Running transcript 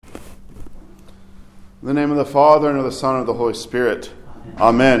In the name of the Father, and of the Son, and of the Holy Spirit.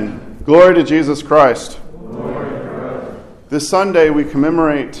 Amen. Glory to Jesus Christ. Glory to Christ. This Sunday we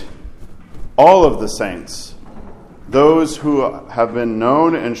commemorate all of the saints, those who have been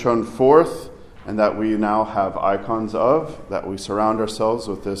known and shown forth, and that we now have icons of, that we surround ourselves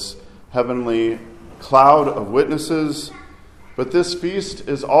with this heavenly cloud of witnesses. But this feast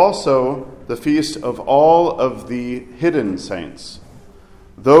is also the feast of all of the hidden saints,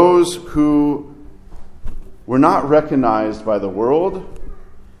 those who were not recognized by the world,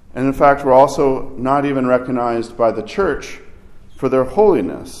 and in fact were also not even recognized by the church for their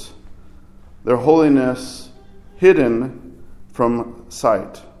holiness hidden from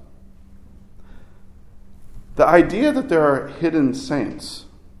sight. The idea that there are hidden saints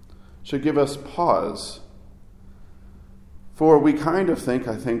should give us pause, for we kind of think,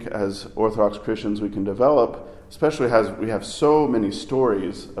 I think as Orthodox Christians we can develop, especially as we have so many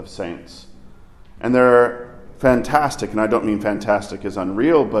stories of saints, and they're fantastic, and I don't mean fantastic as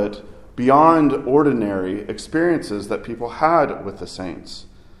unreal, but beyond ordinary experiences that people had with the saints.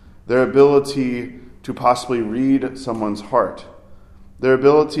 Their ability to possibly read someone's heart. Their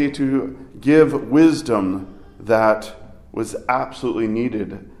ability to give wisdom that was absolutely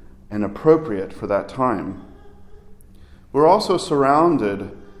needed and appropriate for that time. We're also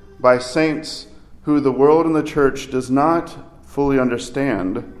surrounded by saints who the world and the church does not fully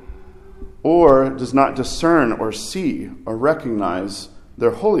understand, or does not discern or see or recognize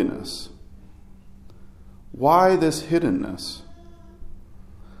their holiness. Why this hiddenness?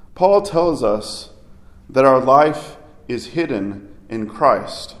 Paul tells us that our life is hidden in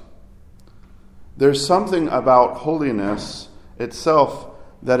Christ. There's something about holiness itself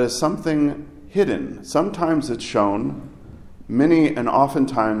that is something hidden. Sometimes it's shown, many and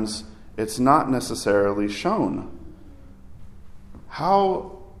oftentimes it's not necessarily shown.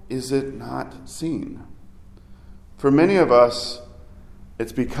 How is it not seen? For many of us,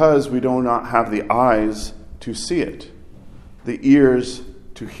 it's because we do not have the eyes to see it, the ears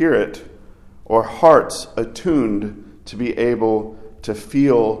to hear it, or hearts attuned to be able to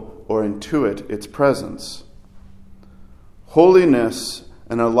feel or intuit its presence. Holiness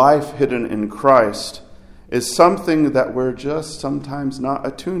and a life hidden in Christ is something that we're just sometimes not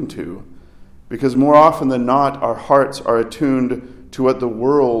attuned to, because more often than not, our hearts are attuned to what the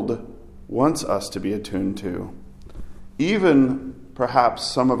world wants us to be attuned to. Even perhaps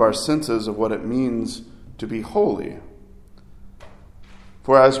some of our senses of what it means to be holy.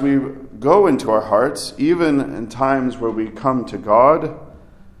 For as we go into our hearts, even in times where we come to God,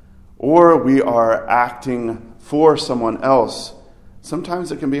 or we are acting for someone else,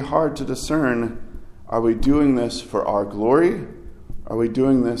 sometimes it can be hard to discern, are we doing this for our glory? Are we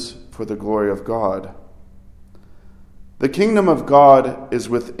doing this for the glory of God? The kingdom of God is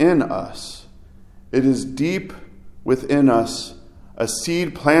within us. It is deep within us, a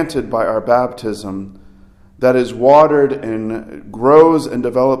seed planted by our baptism that is watered and grows and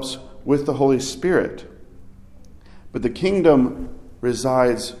develops with the Holy Spirit. But the kingdom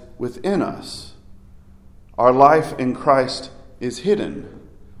resides within us. Our life in Christ is hidden.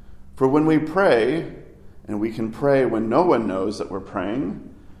 For when we pray, and we can pray when no one knows that we're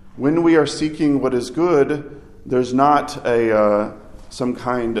praying, when we are seeking what is good, there's not some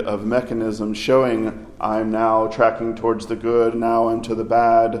kind of mechanism showing I'm now tracking towards the good, now I'm to the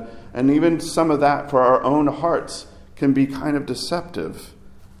bad. And even some of that for our own hearts can be kind of deceptive.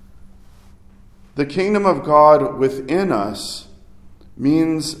 The kingdom of God within us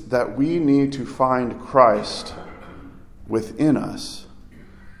means that we need to find Christ within us,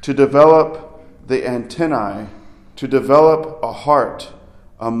 to develop the antennae, to develop a heart,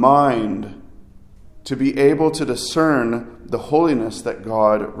 a mind, to be able to discern the holiness that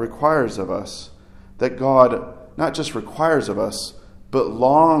God requires of us, that God not just requires of us, but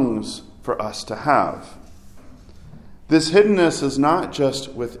longs for us to have. This hiddenness is not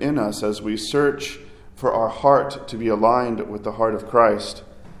just within us as we search for our heart to be aligned with the heart of Christ,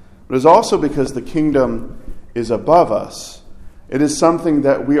 but it is also because the kingdom is above us. It is something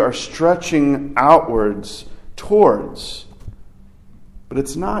that we are stretching outwards towards. But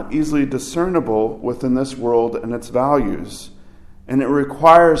it's not easily discernible within this world and its values. And it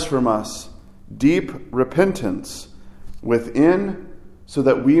requires from us deep repentance within so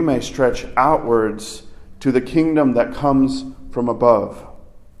that we may stretch outwards to the kingdom that comes from above.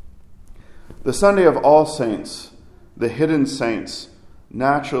 The Sunday of All Saints, the hidden saints,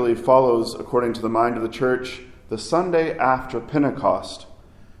 naturally follows, according to the mind of the church, the Sunday after Pentecost.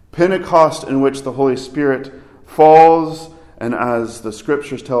 Pentecost in which the Holy Spirit falls and, as the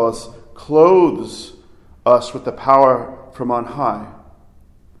scriptures tell us, clothes us with the power from on high.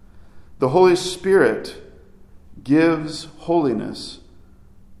 The Holy Spirit gives holiness.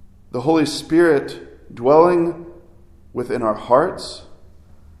 The Holy Spirit dwelling within our hearts,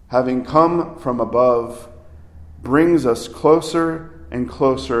 having come from above, brings us closer and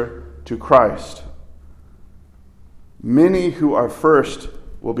closer to Christ. Many who are first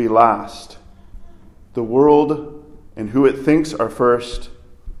will be last. The world and who it thinks are first,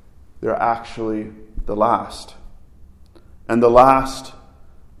 they're actually the last. And the last,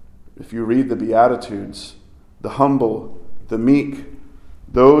 if you read the Beatitudes, the humble, the meek,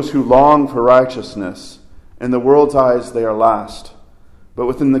 those who long for righteousness, in the world's eyes they are last. But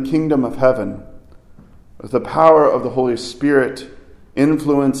within the kingdom of heaven, with the power of the Holy Spirit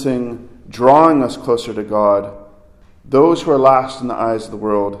influencing, drawing us closer to God, those who are last in the eyes of the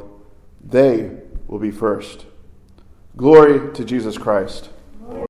world, they will be first. Glory to Jesus Christ.